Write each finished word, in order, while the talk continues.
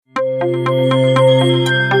Hi,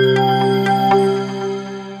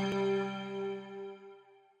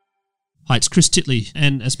 it's Chris Titley,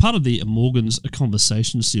 and as part of the Morgan's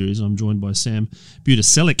Conversation series, I'm joined by Sam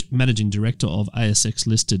Budiselik, Managing Director of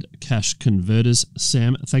ASX-listed Cash Converters.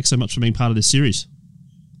 Sam, thanks so much for being part of this series.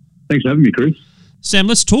 Thanks for having me, Chris. Sam,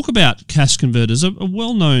 let's talk about Cash Converters, a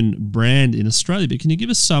well-known brand in Australia, but can you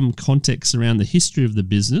give us some context around the history of the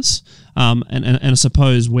business and I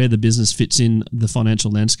suppose where the business fits in the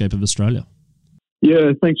financial landscape of Australia?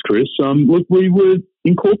 Yeah, thanks, Chris. Look, we were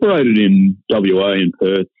incorporated in WA in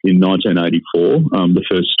Perth in 1984. The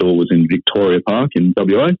first store was in Victoria Park in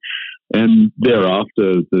WA, and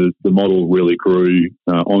thereafter the model really grew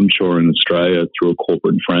onshore in Australia through a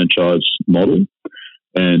corporate and franchise model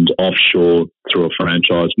and offshore through a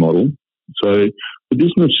franchise model. So the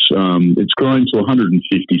business, it's grown to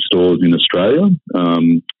 150 stores in Australia,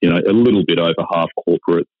 a little bit over half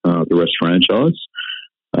corporate, the rest franchise.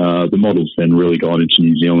 The model's then really gone into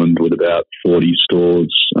New Zealand with about 40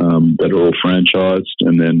 stores that are all franchised,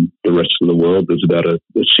 and then the rest of the world, there's about a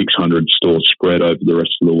 600 store spread over the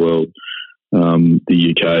rest of the world.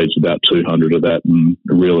 The UK is about 200 of that, and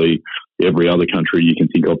really every other country you can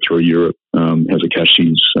think of through Europe has a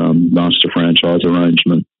Cashies master franchise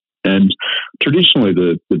arrangement. And traditionally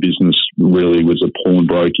the business really was a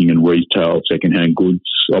pawnbroking and retail second-hand goods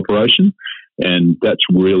operation. And that's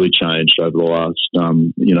really changed over the last,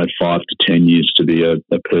 5 to 10 years to be a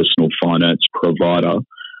personal finance provider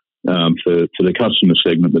for the customer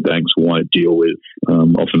segment the banks won't deal with,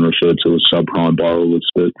 often referred to as subprime borrowers,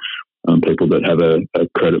 but people that have a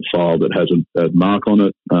credit file that has a mark on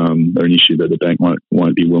it are an issue that the bank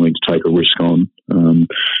won't be willing to take a risk on.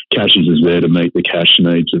 Cashies is there to meet the cash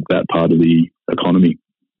needs of that part of the economy.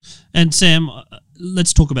 And Sam,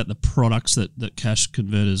 let's talk about the products that Cash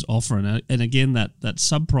Converters offer. And again, that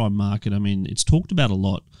subprime market, I mean, it's talked about a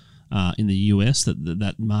lot in the US,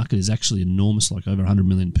 that market is actually enormous, like over 100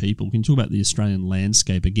 million people. Can you talk about the Australian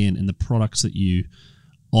landscape again and the products that you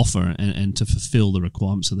offer and to fulfill the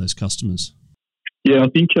requirements of those customers? Yeah, I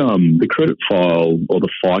think the credit file or the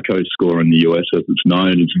FICO score in the US, as it's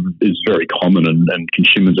known, is very common, and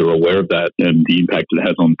consumers are aware of that and the impact it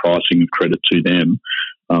has on pricing of credit to them.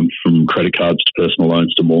 From credit cards to personal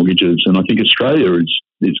loans to mortgages. And I think Australia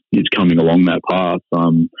is coming along that path.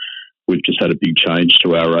 We've just had a big change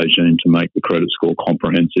to our regime to make the credit score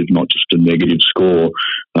comprehensive, not just a negative score.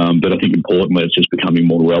 But I think importantly, it's just becoming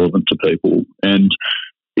more relevant to people. And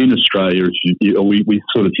in Australia, we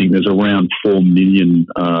sort of think there's around 4 million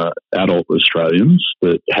adult Australians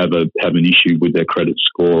that have an issue with their credit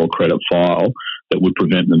score or credit file that would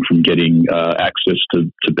prevent them from getting access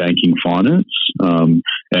to banking finance.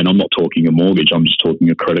 And I'm not talking a mortgage, I'm just talking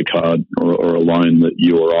a credit card or a loan that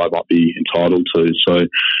you or I might be entitled to. So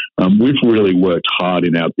we've really worked hard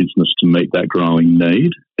in our business to meet that growing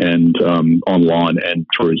need, and online and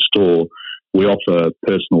through store. We offer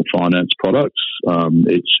personal finance products.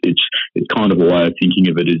 It's kind of a way of thinking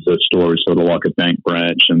of it is a store is sort of like a bank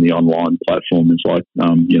branch, and the online platform is like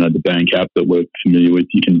the bank app that we're familiar with.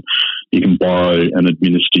 You can borrow and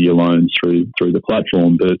administer your loans through the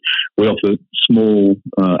platform, but we offer small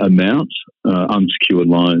amounts unsecured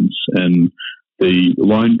loans, and the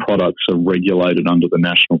loan products are regulated under the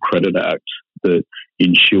National Credit Act that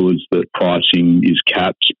ensures that pricing is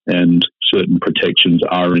capped and certain protections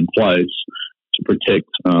are in place to protect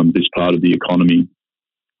this part of the economy.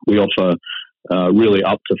 We offer really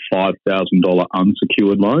up to $5,000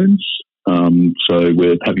 unsecured loans. So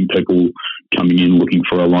we're having people coming in looking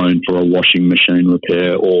for a loan for a washing machine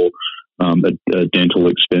repair or a dental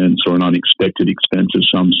expense or an unexpected expense of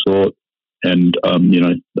some sort. And,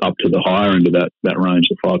 up to the higher end of that range,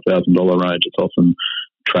 the $5,000 range, it's often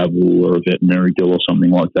travel or a veterinary bill or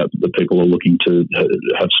something like that people are looking to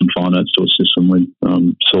have some finance to assist them with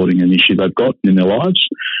sorting an issue they've got in their lives.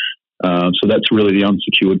 So that's really the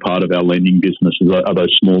unsecured part of our lending business are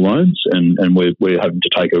those small loans, and we're having to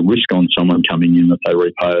take a risk on someone coming in that they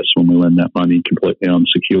repay us when we lend that money completely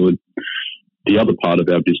unsecured. The other part of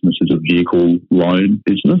our business is a vehicle loan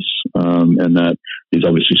business, and that is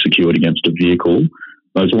obviously secured against a vehicle.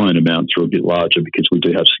 Those loan amounts are a bit larger because we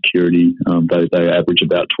do have security. They average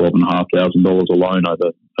about $12,500 a loan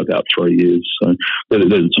over about 3 years. So they're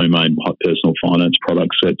the two main personal finance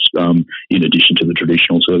product sets, in addition to the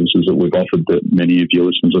traditional services that we've offered that many of your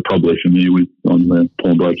listeners are probably familiar with on the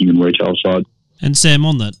pawnbroking and retail side. And Sam,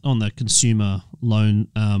 on that consumer loan,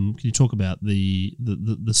 can you talk about the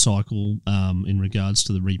cycle in regards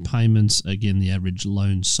to the repayments? Again, the average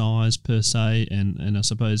loan size per se, and I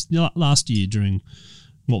suppose last year during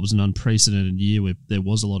what was an unprecedented year where there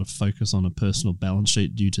was a lot of focus on a personal balance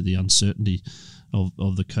sheet due to the uncertainty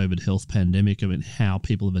of the COVID health pandemic. I mean, how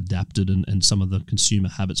people have adapted and some of the consumer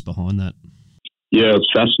habits behind that. Yeah, it's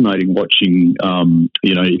fascinating watching.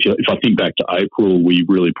 If I think back to April, we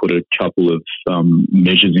really put a couple of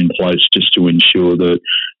measures in place just to ensure that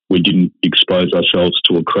we didn't expose ourselves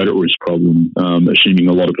to a credit risk problem, assuming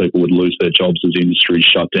a lot of people would lose their jobs as industries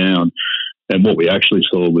shut down. And what we actually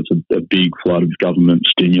saw was a big flood of government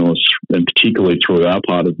stimulus, and particularly through our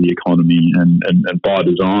part of the economy. And by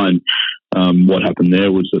design, what happened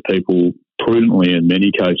there was that people prudently, in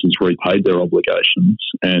many cases, repaid their obligations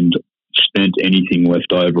and spent anything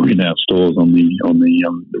left over in our stores on the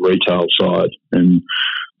retail side. And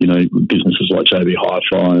businesses like JB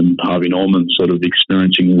Hi-Fi and Harvey Norman sort of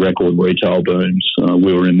experiencing record retail booms.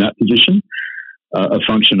 We were in that position. A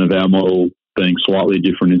function of our model being slightly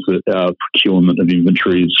different is that our procurement of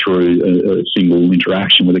inventory is through a single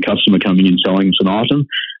interaction with a customer coming in selling us an item.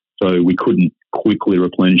 So we couldn't quickly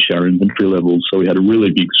replenish our inventory levels. So we had a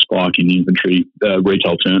really big spike in inventory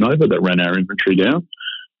retail turnover that ran our inventory down.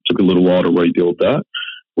 Took a little while to rebuild that.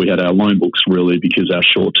 We had our loan books really, because our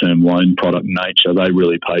short-term loan product nature, they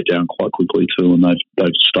really paid down quite quickly too, and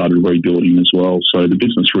they've started rebuilding as well. So the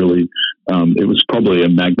business really, it was probably a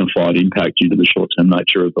magnified impact due to the short-term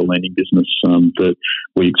nature of the lending business that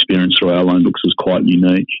we experienced through our loan books was quite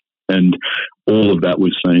unique. And all of that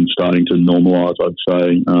we've seen starting to normalise, I'd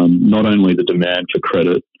say. Not only the demand for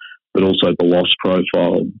credit, but also the loss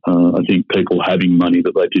profile. I think people having money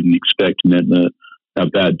that they didn't expect meant that our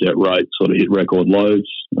bad debt rate sort of hit record lows.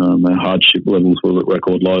 Our hardship levels were at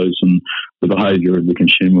record lows, and the behaviour of the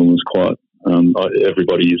consumer was quite,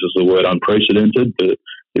 everybody uses the word unprecedented, but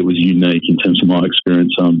it was unique in terms of my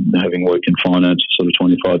experience having worked in finance for sort of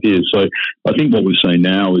 25 years. So I think what we've seen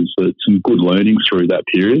now is that some good learnings through that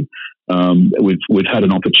period. We've had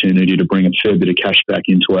an opportunity to bring a fair bit of cash back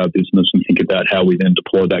into our business and think about how we then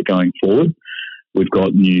deploy that going forward. We've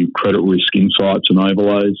got new credit risk insights and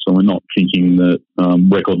overlays, so we're not thinking that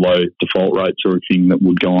record low default rates are a thing that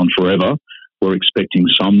would go on forever. We're expecting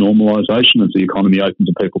some normalisation as the economy opens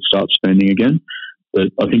and people start spending again. But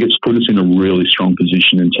I think it's put us in a really strong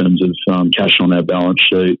position in terms of cash on our balance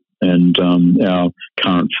sheet and our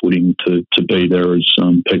current footing to be there as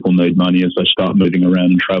people need money as they start moving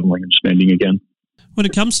around and travelling and spending again. When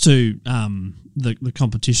it comes to the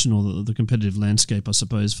competition or the competitive landscape, I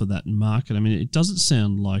suppose, for that market, I mean, it doesn't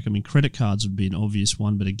sound like, credit cards would be an obvious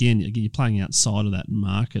one, but again, you're playing outside of that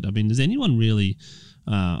market. I mean, does anyone really,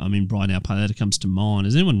 Buy Now Pay Later comes to mind,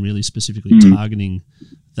 is anyone really specifically targeting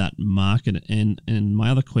that market? And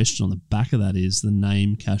my other question on the back of that is the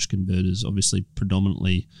name Cash Converters, obviously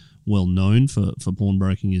predominantly well known for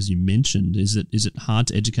pawnbroking, as you mentioned. Is it hard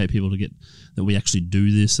to educate people to get that we actually do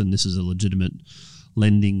this and this is a legitimate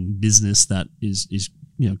lending business that is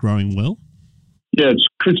growing well? Yeah,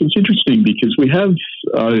 Chris, it's interesting because we have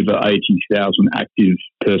over 80,000 active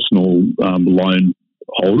personal loan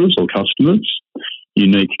holders or customers,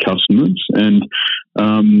 unique customers, and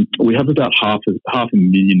we have about half a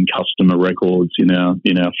million customer records in our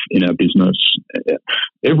business.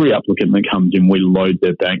 Every applicant that comes in, we load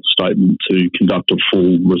their bank statement to conduct a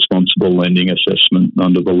full responsible lending assessment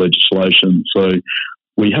under the legislation. So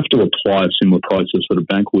we have to apply a similar process that a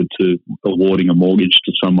bank would to awarding a mortgage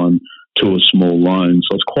to someone to a small loan.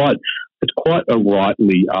 So it's quite a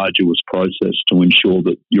rightly arduous process to ensure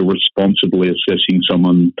that you're responsibly assessing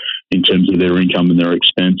someone in terms of their income and their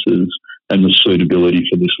expenses and the suitability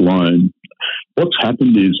for this loan. What's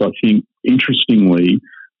happened is, I think, interestingly,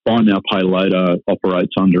 Buy Now Pay Later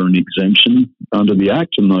operates under an exemption under the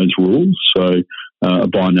Act and those rules. So a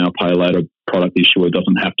Buy Now Pay Later product issuer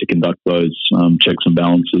doesn't have to conduct those checks and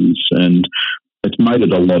balances, and it's made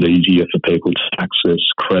it a lot easier for people to access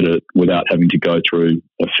credit without having to go through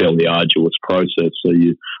a fairly arduous process. So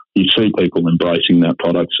you see people embracing that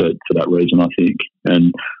product for that reason, I think.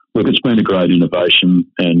 And look, it's been a great innovation,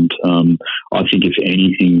 and I think if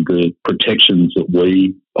anything, the protections that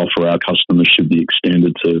we offer our customers should be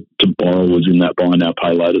extended to borrowers in that Buy Now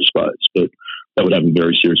Pay Later space. But that would have a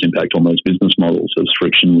very serious impact on those business models as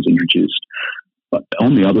friction was introduced. But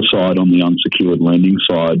on the other side, on the unsecured lending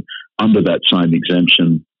side, under that same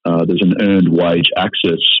exemption, there's an earned wage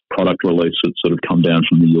access product release that's sort of come down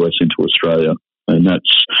from the US into Australia. And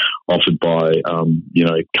that's offered by,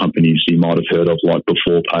 companies you might have heard of like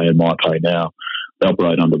Before Pay and MyPay Now. They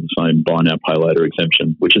operate under the same Buy Now Pay Later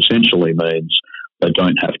exemption, which essentially means they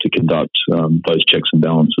don't have to conduct those checks and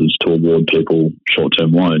balances to award people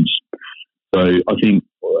short-term loans. So I think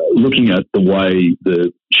looking at the way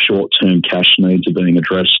the short-term cash needs are being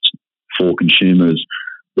addressed for consumers,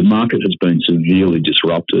 the market has been severely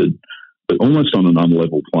disrupted, but almost on an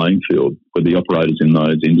unlevel playing field, where the operators in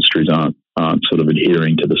those industries aren't sort of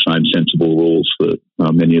adhering to the same sensible rules that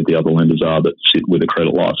many of the other lenders are that sit with a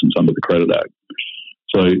credit license under the Credit Act.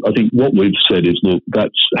 So I think what we've said is, look,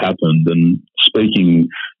 that's happened, and speaking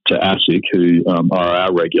to ASIC, who are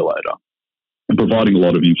our regulator, and providing a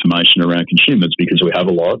lot of information around consumers, because we have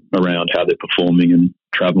a lot around how they're performing and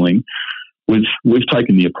travelling, we've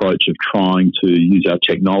taken the approach of trying to use our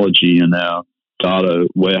technology and our data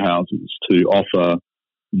warehouses to offer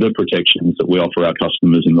the protections that we offer our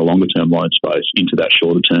customers in the longer term loan space into that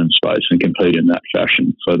shorter term space and compete in that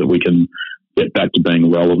fashion, so that we can get back to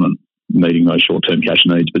being relevant, meeting those short term cash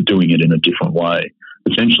needs, but doing it in a different way,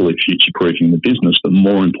 essentially future proofing the business, but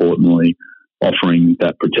more importantly, offering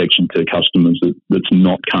that protection to customers that's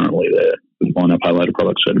not currently there with buy now pay later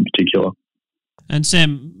product set in particular. And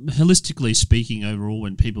Sam, holistically speaking, overall,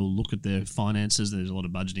 when people look at their finances, there's a lot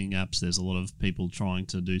of budgeting apps, there's a lot of people trying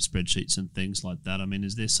to do spreadsheets and things like that. I mean,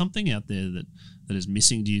 is there something out there that is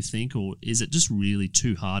missing, do you think, or is it just really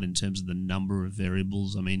too hard in terms of the number of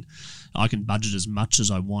variables? I mean, I can budget as much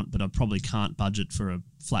as I want, but I probably can't budget for a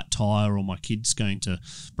flat tire or my kids going to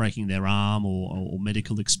breaking their arm or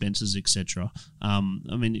medical expenses, etc. I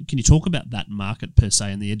mean, can you talk about that market per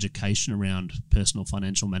se and the education around personal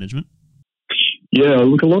financial management? Yeah,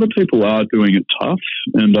 look, a lot of people are doing it tough,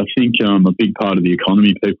 and I think a big part of the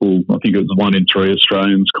economy, I think it was 1 in 3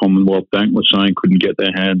 Australians, Commonwealth Bank was saying, couldn't get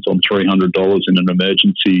their hands on $300 in an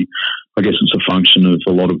emergency. I guess it's a function of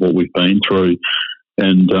a lot of what we've been through.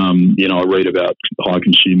 And, I read about high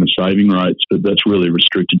consumer saving rates, but that's really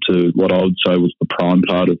restricted to what I would say was the prime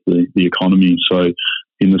part of the economy. So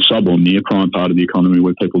in the sub or near prime part of the economy,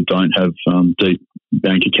 where people don't have deep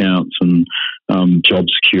bank accounts and job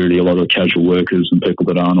security, a lot of casual workers and people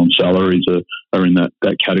that aren't on salaries are in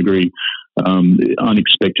that category.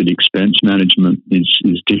 Unexpected expense management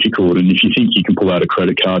is difficult, and if you think you can pull out a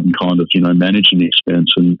credit card and kind of manage an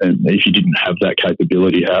expense, and if you didn't have that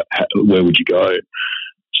capability, where would you go?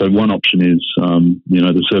 So one option is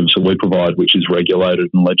the service that we provide, which is regulated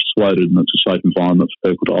and legislated, and it's a safe environment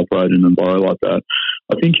for people to operate in and borrow like that.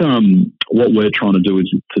 I think what we're trying to do is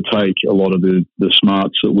to take a lot of the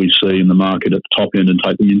smarts that we see in the market at the top end and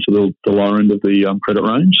take them into the lower end of the credit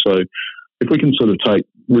range. So if we can sort of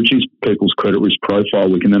reduce people's credit risk profile,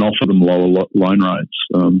 we can then offer them lower loan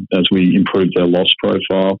rates as we improve their loss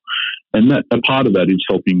profile. And that a part of that is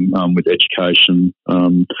helping with education,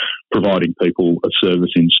 providing people a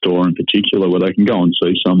service in store in particular where they can go and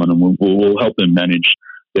see someone, and we'll help them manage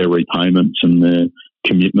their repayments and their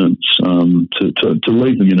commitments to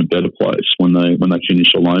leave them in a better place when they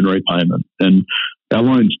finish a loan repayment. And our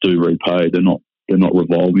loans do repay; they're not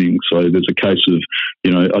revolving. So there's a case of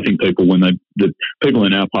I think people the people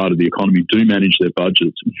in our part of the economy do manage their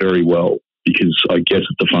budgets very well, because I guess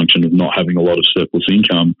it's a function of not having a lot of surplus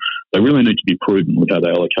income. They really need to be prudent with how they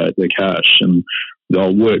allocate their cash, and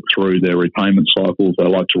they'll work through their repayment cycles. They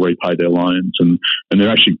like to repay their loans, and they're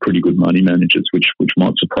actually pretty good money managers, which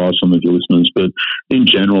might surprise some of your listeners. But in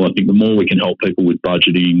general, I think the more we can help people with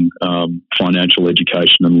budgeting, financial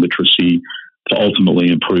education and literacy to ultimately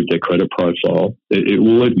improve their credit profile, it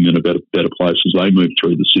will leave them in a better place as they move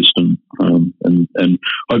through the system and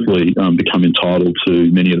hopefully become entitled to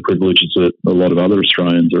many of the privileges that a lot of other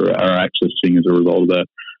Australians are accessing as a result of that,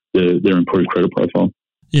 their improved credit profile.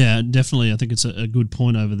 Yeah, definitely. I think it's a good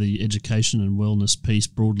point over the education and wellness piece,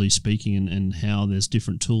 broadly speaking, and how there's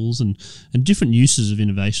different tools and different uses of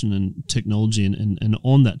innovation and technology. And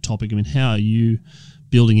on that topic, I mean, how are you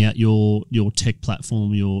building out your tech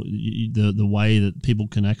platform, the way that people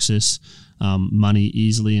can access money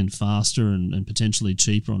easily and faster and potentially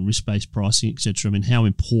cheaper on risk-based pricing, etc.? I mean, how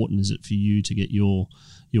important is it for you to get your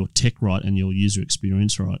tech right and your user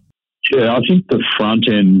experience right? Yeah, I think the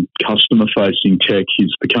front-end customer-facing tech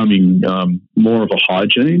is becoming more of a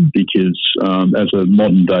hygiene, because as a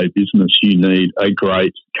modern-day business, you need a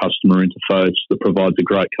great customer interface that provides a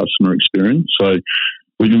great customer experience. So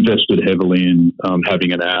we've invested heavily in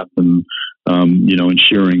having an app and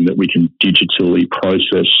ensuring that we can digitally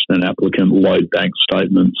process an applicant, load bank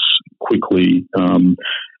statements, quickly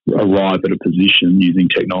arrive at a position using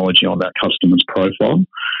technology on that customer's profile,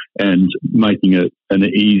 and making it an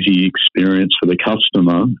easy experience for the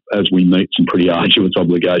customer as we meet some pretty arduous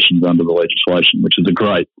obligations under the legislation, which is a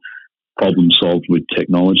great problem solved with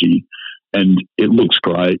technology. And it looks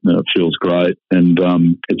great and it feels great, and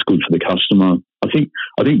it's good for the customer. I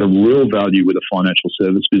think the real value with a financial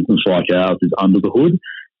service business like ours is under the hood.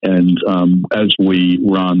 And as we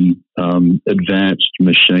run advanced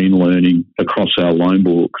machine learning across our loan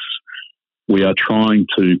books, we are trying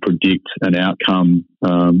to predict an outcome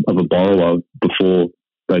of a borrower before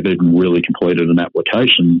they've even really completed an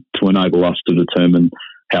application to enable us to determine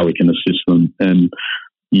how we can assist them. And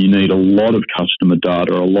you need a lot of customer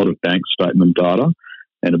data, a lot of bank statement data,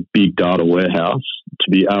 and a big data warehouse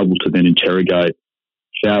to be able to then interrogate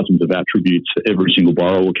thousands of attributes for every single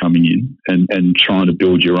borrower coming in and trying to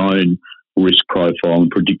build your own risk profile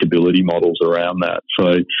and predictability models around that.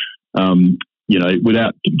 So,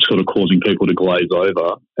 without sort of causing people to glaze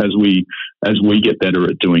over, as we get better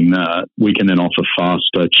at doing that, we can then offer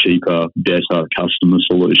faster, cheaper, better customer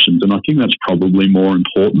solutions. And I think that's probably more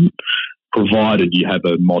important, provided you have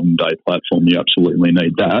a modern day platform. You absolutely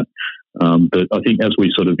need that. But I think as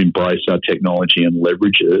we sort of embrace our technology and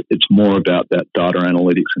leverage it, it's more about that data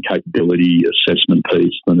analytics and capability assessment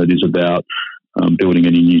piece than it is about building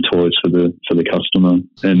any new toys for the customer.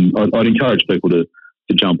 And I'd encourage people to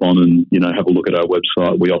jump on and have a look at our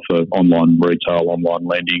website. We offer online retail, online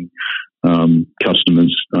lending.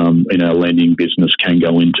 Customers in our lending business can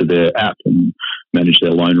go into their app and manage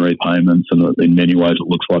their loan repayments, and in many ways it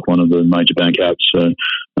looks like one of the major bank apps. So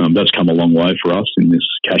that's come a long way for us in this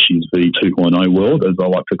Cashies V 2.0 world, as I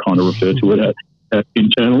like to kind of refer to it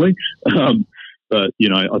internally. But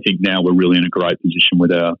I think now we're really in a great position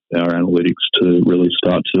with our analytics to really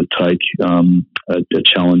start to take a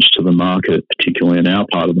challenge to the market, particularly in our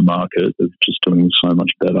part of the market, of just doing so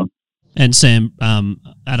much better. And Sam,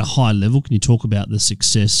 at a high level, can you talk about the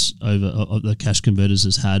success of the Cash Converters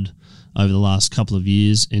has had over the last couple of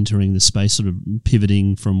years entering the space, sort of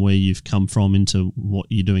pivoting from where you've come from into what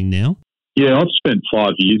you're doing now? Yeah, I've spent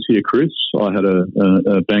 5 years here, Chris. I had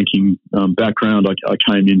a banking background. I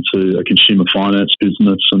came into a consumer finance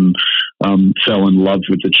business and fell in love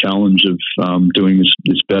with the challenge of doing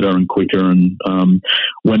this better and quicker. And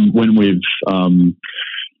when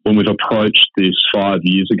we've approached this 5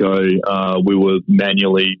 years ago, we were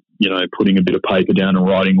manually, putting a bit of paper down and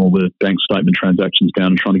writing all the bank statement transactions down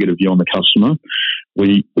and trying to get a view on the customer.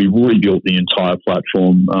 We rebuilt the entire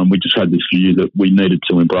platform. We just had this view that we needed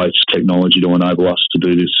to embrace technology to enable us to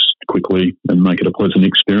do this quickly and make it a pleasant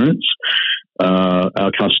experience.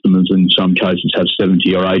 Our customers in some cases have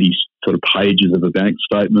 70 or 80 sort of pages of a bank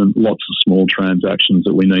statement, lots of small transactions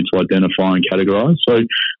that we need to identify and categorise. So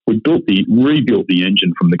we rebuilt the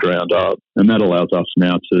engine from the ground up, and that allows us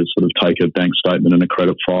now to sort of take a bank statement and a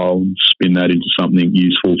credit file and spin that into something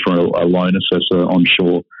useful for a loan assessor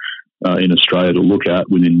onshore in Australia to look at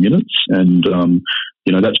within minutes. And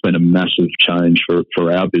that's been a massive change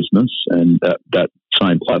for our business, and that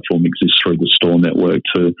same platform exists through the store network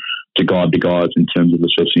to guide the guys in terms of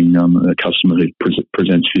assessing a customer who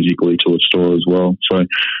presents physically to a store as well. So,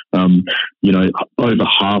 over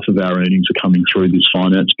half of our earnings are coming through this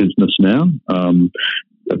finance business now.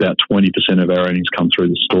 About 20% of our earnings come through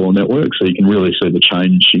the store network, so you can really see the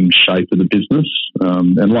changing shape of the business.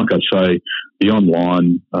 And like I say, the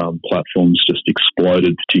online platforms just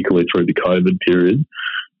exploded, particularly through the COVID period.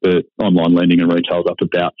 But online lending and retail is up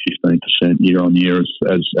about 15% year on year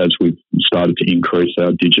as we've started to increase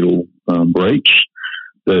our digital reach.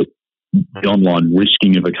 But the online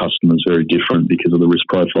risking of a customer is very different because of the risk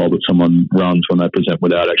profile that someone runs when they present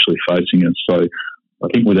without actually facing it. So I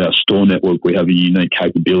think with our store network, we have a unique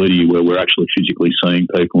capability where we're actually physically seeing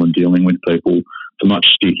people and dealing with people. It's a much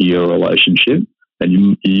stickier relationship,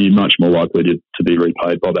 and you're much more likely to be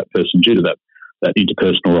repaid by that person due to that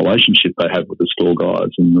interpersonal relationship they have with the store guys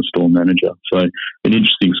and the store manager. So an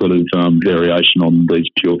interesting sort of variation on these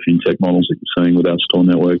pure fintech models that you're seeing with our store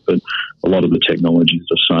network, but a lot of the technology is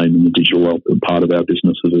the same in the digital part of our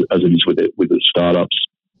business as it is with the startups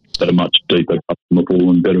that are much deeper customer pool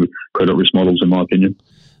and better credit risk models, in my opinion.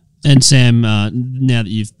 And Sam, now that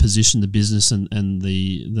you've positioned the business and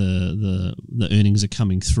the earnings are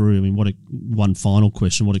coming through, I mean, one final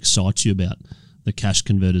question: what excites you about the Cash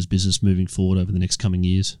Converters business moving forward over the next coming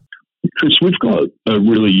years? Chris, we've got a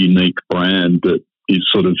really unique brand that is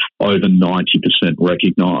sort of over 90%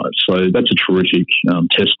 recognised. So that's a terrific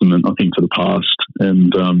testament, I think, to the past,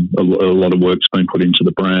 and a lot of work's been put into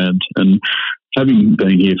the brand. And having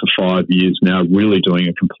been here for 5 years now, really doing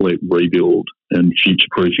a complete rebuild and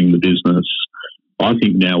future-proofing the business, I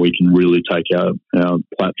think now we can really take our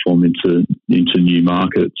platform into new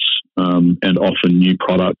markets and offer new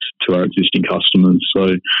product to our existing customers. So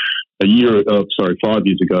 5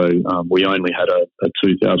 years ago, we only had a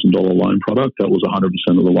 $2,000 loan product. That was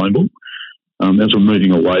 100% of the loan book. As we're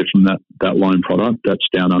moving away from that loan product, that's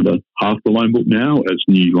down under half the loan book now, as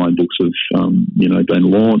new loan books have been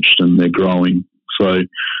launched and they're growing. So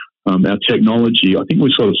our technology, I think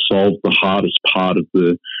we sort of solved the hardest part of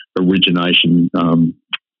the origination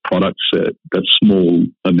product set, that small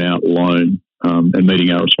amount loan, and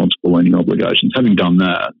meeting our responsible lending obligations. Having done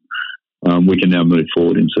that, we can now move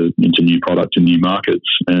forward into new products and new markets,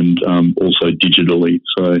 and also digitally.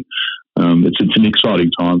 So it's an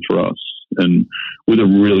exciting time for us. And with a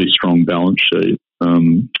really strong balance sheet,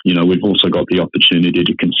 we've also got the opportunity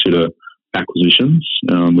to consider acquisitions.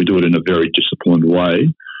 We do it in a very disciplined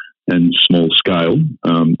way and small scale,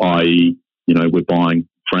 i.e., we're buying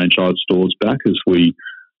franchise stores back as we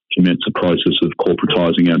commence the process of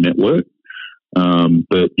corporatising our network.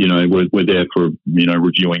 But we're there for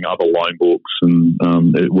reviewing other loan books, and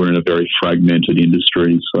we're in a very fragmented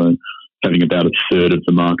industry. So having about a third of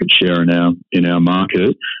the market share in our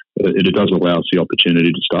market, it does allow us the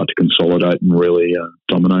opportunity to start to consolidate and really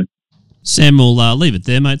dominate. Sam, we'll leave it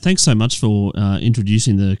there, mate. Thanks so much for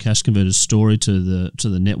introducing the Cash Converters story to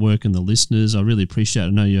the network and the listeners. I really appreciate it.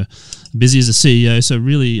 I know you're busy as a CEO, so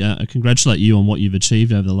really congratulate you on what you've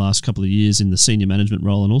achieved over the last couple of years in the senior management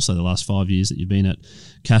role, and also the last 5 years that you've been at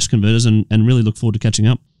Cash Converters, and really look forward to catching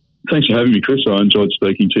up. Thanks for having me, Chris. I enjoyed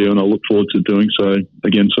speaking to you, and I look forward to doing so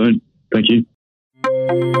again soon. Thank you.